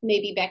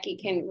maybe Becky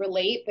can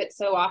relate, but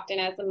so often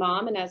as a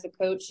mom and as a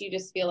coach, you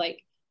just feel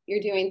like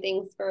you're doing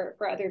things for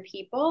other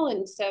people.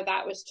 And so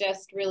that was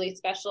just really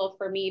special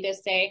for me to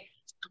say,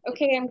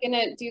 okay, I'm going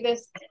to do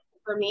this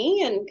for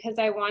me and because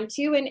I want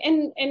to.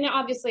 And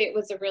obviously it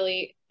was a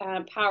really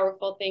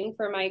powerful thing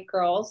for my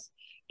girls.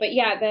 But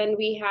yeah, then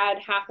we had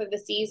half of the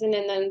season,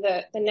 and then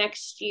the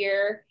next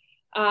year,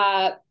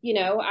 I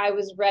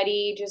was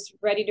ready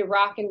to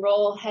rock and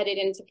roll, headed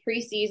into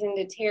preseason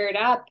to tear it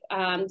up.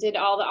 Did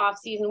all the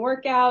off-season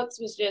workouts,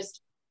 was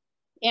just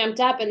amped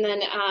up. And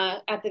then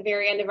at the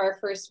very end of our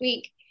first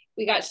week,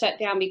 we got shut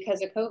down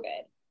because of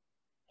COVID.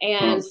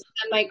 And so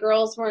my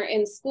girls weren't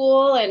in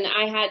school, and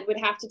I would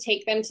have to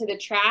take them to the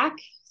track,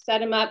 set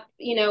them up,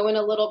 in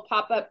a little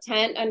pop-up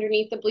tent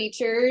underneath the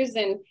bleachers,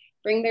 and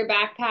bring their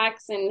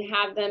backpacks and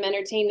have them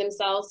entertain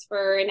themselves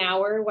for an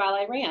hour while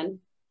I ran.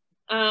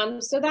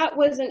 So that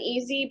wasn't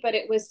easy, but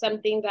it was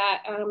something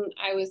that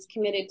I was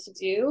committed to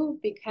do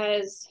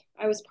because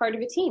I was part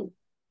of a team.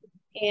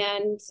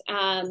 And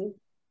I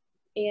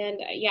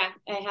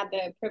had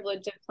the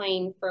privilege of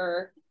playing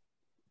for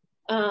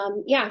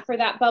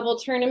that bubble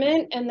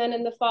tournament. And then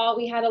in the fall,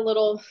 we had a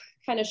little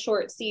kind of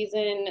short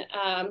season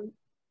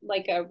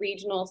like a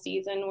regional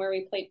season where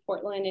we played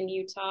Portland and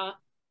Utah,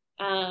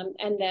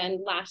 and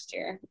then last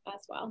year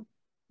as well.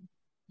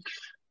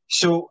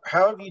 So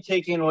how have you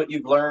taken what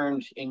you've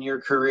learned in your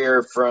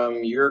career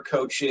from your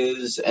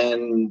coaches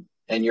and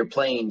your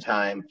playing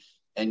time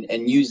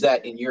and use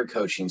that in your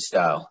coaching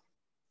style?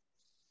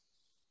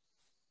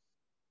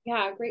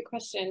 Yeah, great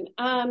question.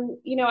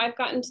 I've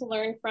gotten to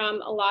learn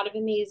from a lot of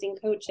amazing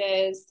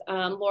coaches.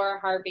 Laura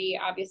Harvey,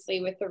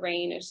 obviously with the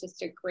Reign, is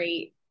just a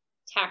great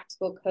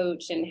tactical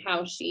coach and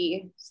how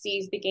she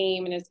sees the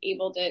game and is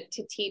able to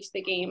teach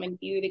the game and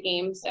view the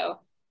game. So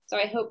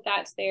I hope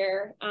that's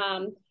there.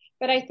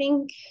 But I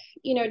think,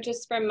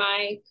 just from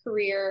my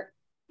career,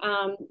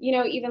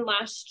 even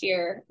last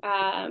year,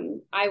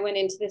 I went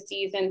into the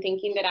season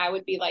thinking that I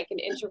would be like an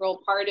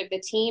integral part of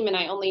the team, and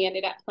I only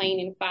ended up playing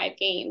in 5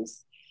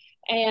 games.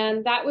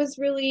 And that was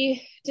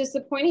really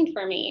disappointing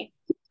for me.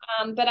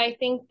 But I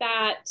think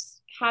that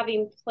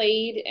having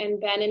played and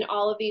been in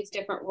all of these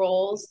different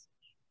roles,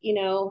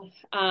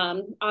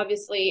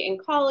 obviously in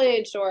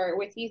college or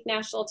with youth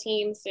national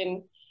teams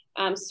and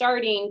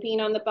starting,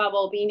 being on the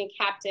bubble, being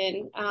a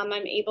captain, I'm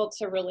able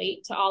to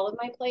relate to all of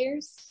my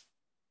players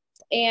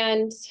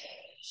and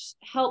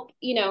help,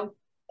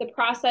 the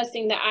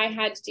processing that I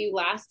had to do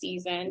last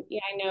season,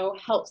 I know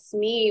helps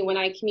me when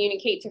I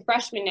communicate to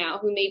freshmen now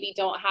who maybe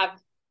don't have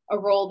a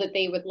role that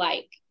they would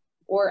like,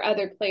 or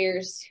other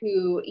players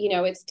who,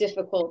 it's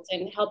difficult,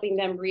 and helping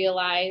them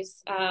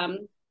realize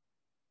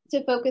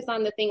to focus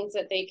on the things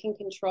that they can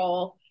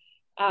control,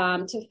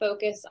 to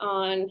focus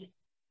on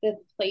the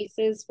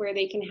places where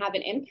they can have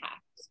an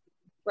impact,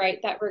 right?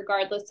 That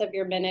regardless of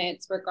your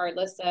minutes,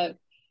 regardless of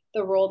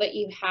the role that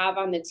you have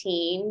on the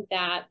team,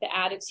 that the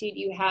attitude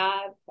you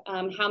have,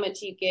 how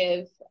much you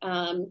give,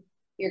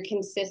 your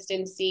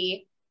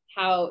consistency,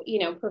 how,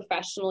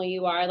 professional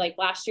you are. Like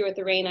last year with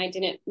the Reign, I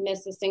didn't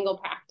miss a single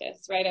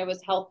practice, right? I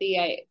was healthy.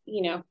 I,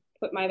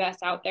 put my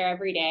best out there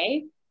every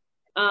day.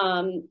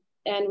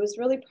 And was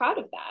really proud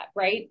of that,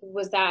 right?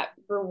 Was that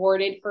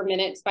rewarded for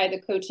minutes by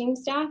the coaching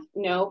staff?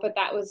 No, but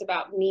that was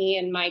about me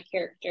and my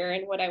character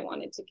and what I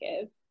wanted to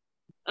give.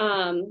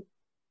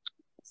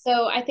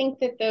 So I think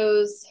that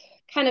those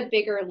kind of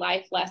bigger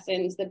life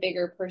lessons, the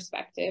bigger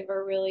perspective,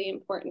 are really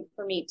important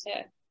for me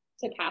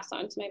to pass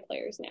on to my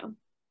players now.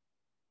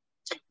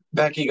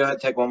 Becky, go ahead,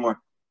 take one more.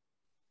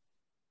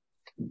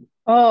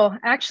 Oh,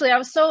 actually, I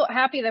was so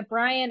happy that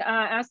Brian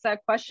asked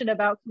that question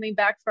about coming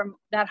back from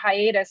that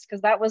hiatus,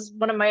 because that was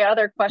one of my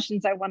other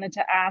questions I wanted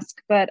to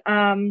ask. But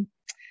I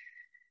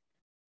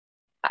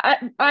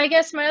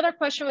guess my other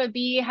question would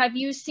be, have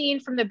you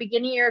seen from the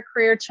beginning of your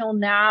career till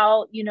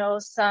now,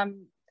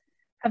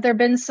 have there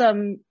been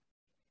some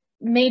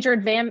major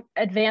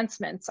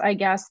advancements, I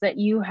guess, that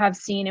you have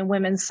seen in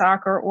women's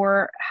soccer,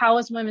 or how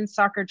has women's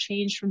soccer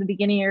changed from the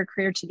beginning of your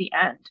career to the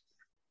end?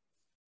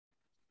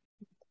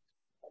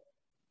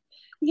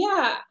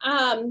 Yeah,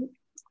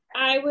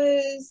 I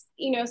was,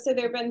 so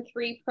there have been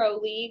 3 pro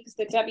leagues.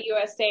 The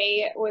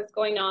WSA was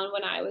going on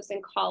when I was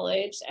in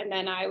college, and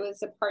then I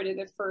was a part of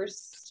the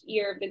first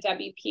year of the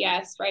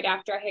WPS right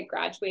after I had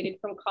graduated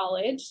from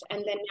college,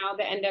 and then now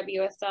the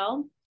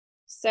NWSL.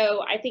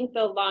 So I think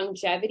the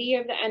longevity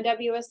of the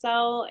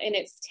NWSL in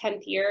its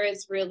 10th year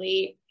is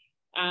really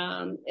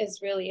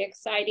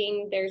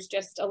exciting. There's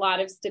just a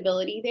lot of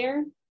stability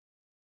there.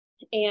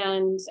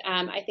 And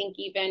I think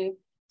even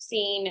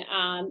seeing,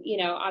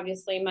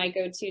 obviously my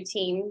go-to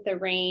team, the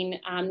Reign,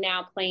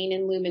 now playing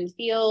in Lumen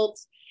Field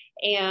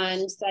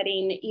and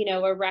setting,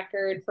 a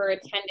record for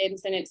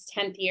attendance in its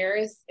 10th year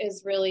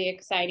is really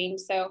exciting.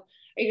 So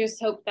I just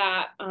hope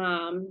that,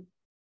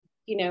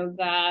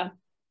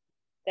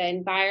 the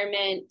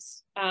environment,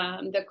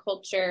 the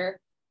culture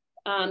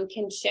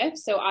can shift.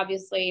 So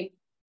obviously,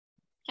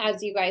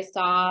 as you guys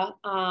saw,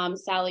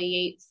 Sally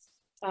Yates'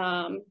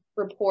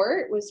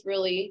 report was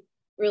really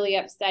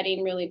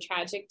upsetting, really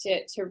tragic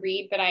to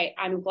read, but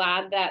I'm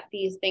glad that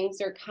these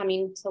things are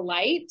coming to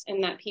light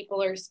and that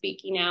people are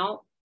speaking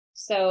out.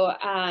 So,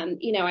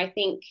 I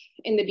think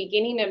in the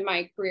beginning of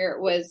my career,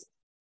 it was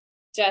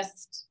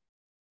just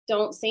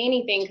don't say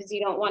anything because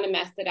you don't want to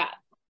mess it up.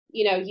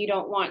 You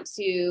don't want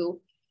to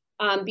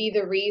be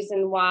the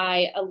reason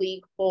why a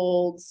league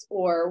folds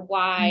or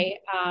why,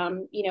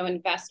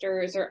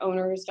 investors or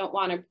owners don't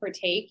want to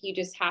partake. You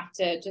just have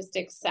to just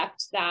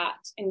accept that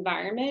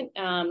environment.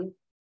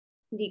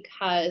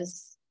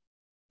 Because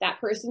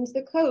that person's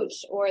the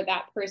coach, or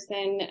that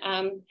person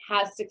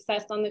has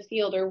success on the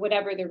field, or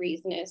whatever the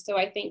reason is. So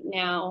I think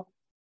now,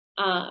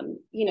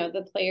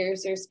 the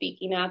players are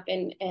speaking up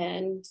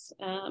and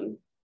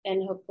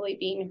hopefully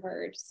being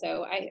heard.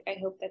 So I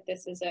hope that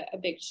this is a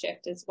big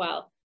shift as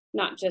well,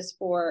 not just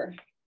for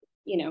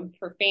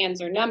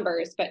fans or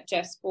numbers, but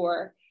just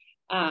for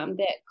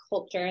the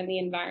culture and the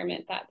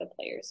environment that the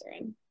players are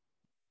in.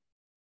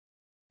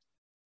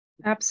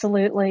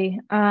 Absolutely.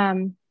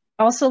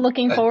 Also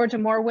looking forward to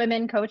more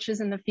women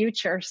coaches in the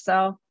future.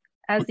 So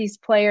as these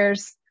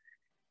players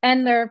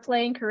end their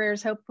playing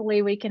careers,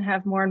 hopefully we can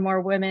have more and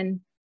more women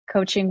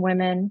coaching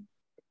women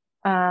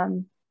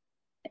in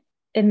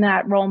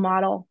that role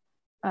model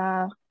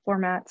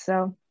format.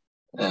 So,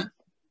 yeah.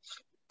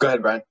 Go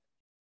ahead, Brian.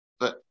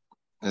 But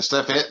and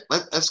Steph,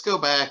 let's go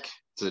back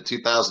to the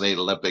 2008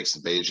 Olympics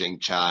in Beijing,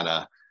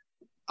 China.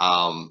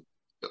 None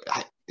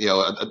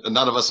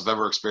of us have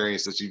ever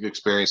experienced this. You've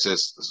experienced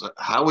this.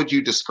 How would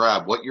you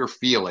describe what you're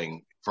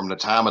feeling from the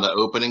time of the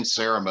opening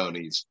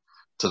ceremonies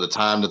to the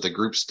time that the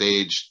group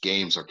stage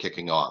games are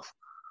kicking off?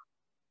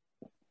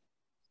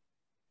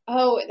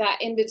 Oh,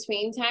 that in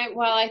between time.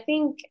 Well, I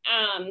think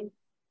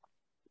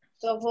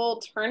the whole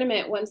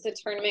tournament, once the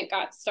tournament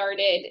got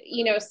started,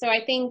 so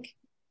I think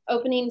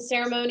opening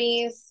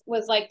ceremonies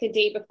was like the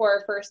day before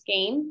our first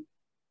game.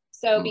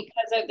 So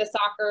because of the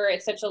soccer,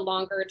 it's such a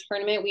longer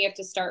tournament, we have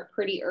to start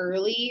pretty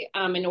early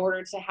in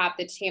order to have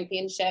the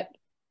championship.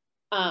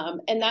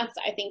 And that's,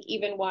 I think,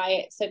 even why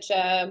it's such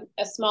a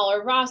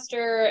smaller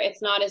roster.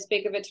 It's not as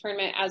big of a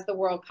tournament as the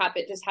World Cup.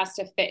 It just has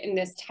to fit in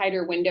this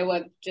tighter window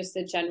of just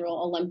the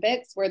general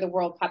Olympics, where the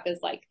World Cup is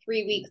like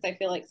 3 weeks. I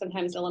feel like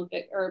sometimes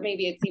Olympic, or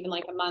maybe it's even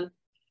like a month.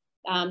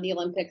 The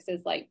Olympics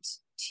is like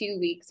 2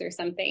 weeks or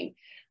something.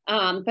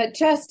 But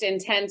just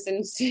intense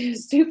and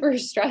super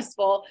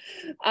stressful.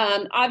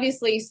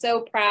 Obviously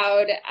so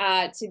proud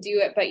to do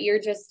it, but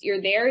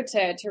you're there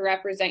to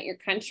represent your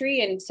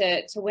country and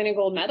to win a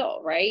gold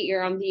medal, right?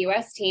 You're on the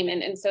US team.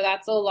 And so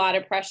that's a lot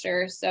of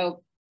pressure.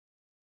 So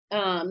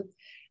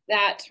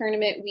that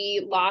tournament,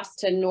 we lost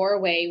to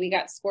Norway. We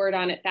got scored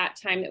on at that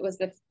time. It was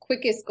the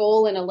quickest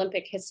goal in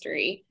Olympic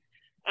history.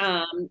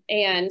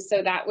 And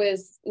so that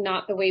was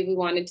not the way we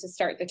wanted to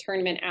start the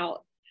tournament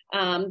out.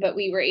 But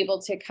we were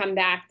able to come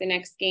back the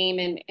next game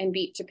and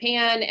beat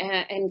Japan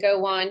and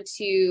go on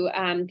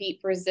to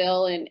beat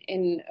Brazil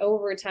in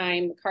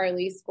overtime.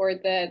 Carly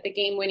scored the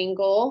game-winning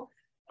goal,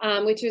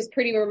 which was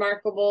pretty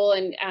remarkable.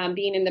 And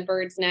being in the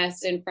bird's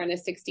nest in front of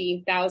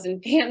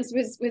 60,000 fans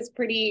was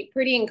pretty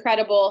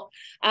incredible.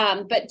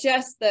 But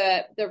just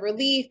the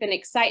relief and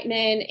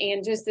excitement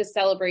and just the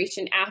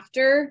celebration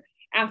after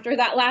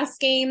that last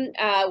game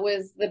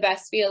was the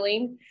best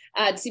feeling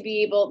to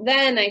be able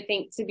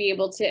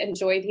to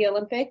enjoy the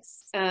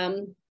Olympics.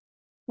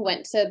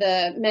 Went to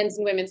the men's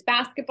and women's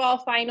basketball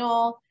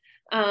final.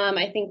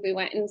 I think we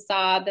went and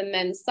saw the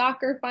men's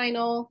soccer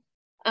final.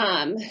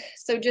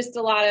 So just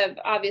a lot of,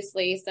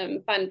 obviously,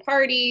 some fun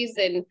parties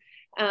and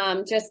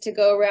just to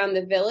go around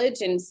the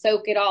village and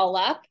soak it all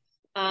up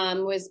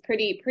was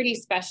pretty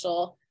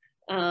special.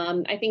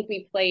 I think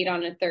we played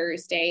on a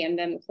Thursday and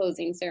then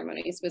closing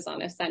ceremonies was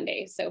on a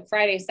Sunday. So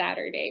Friday,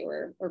 Saturday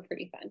were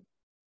pretty fun.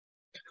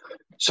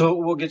 So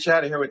we'll get you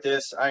out of here with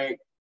this. I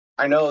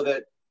know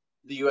that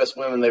the U.S.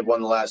 women, they've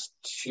won the last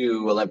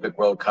 2 Olympic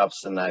World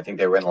Cups, and I think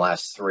they were in the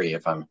last 3,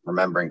 if I'm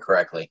remembering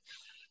correctly.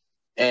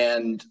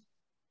 And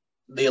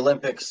the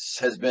Olympics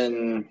has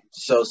been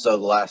so-so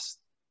the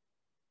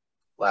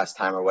last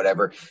time or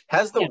whatever.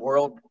 Has the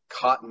world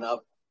caught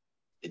up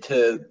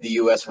to the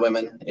U.S.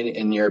 women,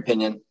 in your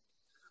opinion?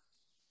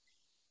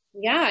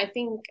 Yeah, I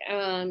think,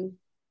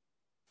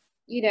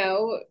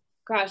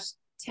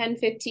 10,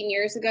 15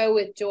 years ago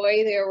with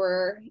Joy, there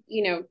were,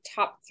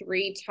 top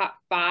 3, top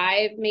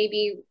 5,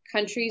 maybe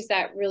countries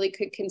that really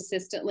could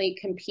consistently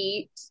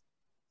compete.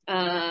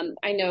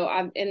 I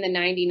know in the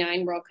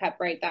 99 World Cup,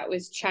 right, that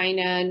was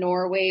China.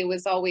 Norway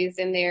was always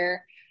in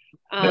there.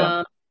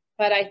 But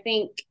I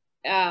think,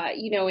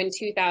 in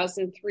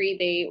 2003,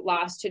 they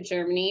lost to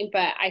Germany.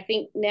 But I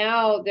think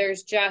now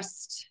there's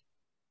just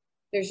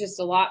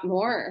a lot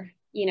more.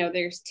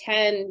 There's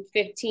 10,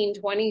 15,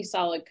 20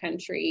 solid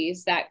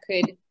countries that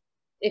could,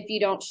 if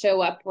you don't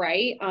show up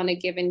right on a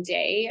given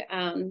day,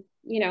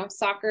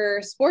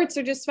 soccer sports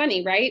are just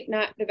funny, right?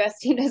 Not the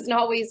best team doesn't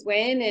always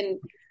win. And,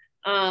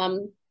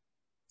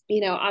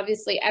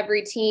 obviously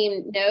every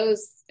team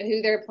knows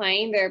who they're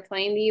playing. They're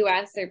playing the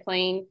US, they're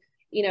playing,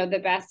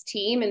 the best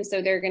team. And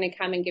so they're going to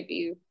come and give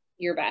you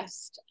your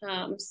best.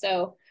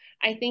 So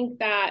I think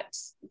that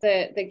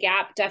the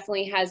gap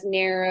definitely has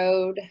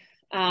narrowed.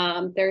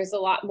 There's a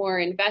lot more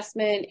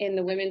investment in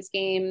the women's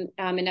game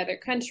in other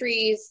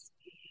countries.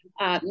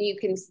 You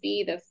can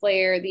see the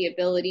flair, the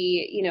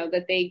ability,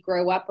 that they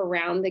grow up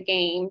around the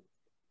game.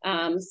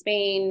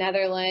 Spain,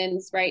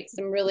 Netherlands, right?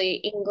 Some really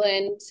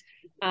England.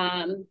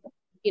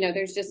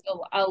 There's just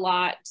a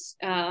lot.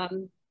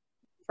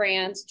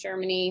 France,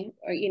 Germany,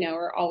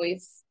 are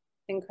always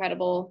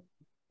incredible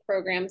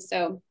programs.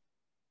 So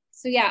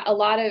yeah, a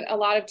lot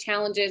of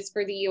challenges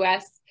for the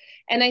U.S.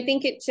 And I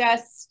think it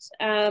just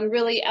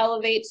really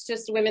elevates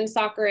just women's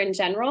soccer in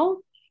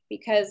general,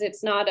 because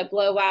it's not a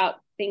blowout.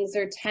 Things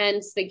are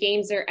tense. The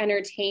games are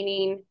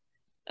entertaining,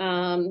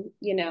 and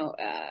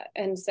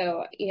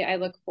so I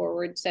look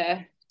forward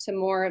to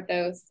more of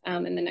those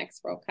in the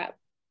next World Cup.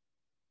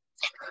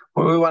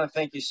 Well, we want to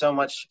thank you so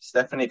much,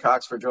 Stephanie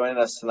Cox, for joining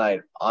us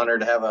tonight. Honored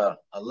to have a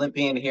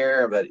Olympian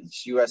here, but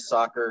it's U.S.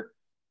 soccer.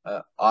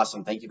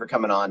 Awesome. Thank you for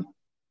coming on.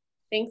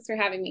 Thanks for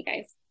having me,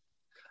 guys.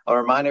 I'll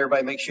remind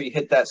everybody, make sure you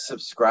hit that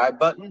subscribe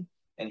button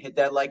and hit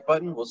that like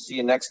button. We'll see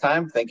you next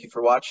time. Thank you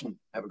for watching.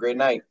 Have a great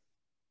night.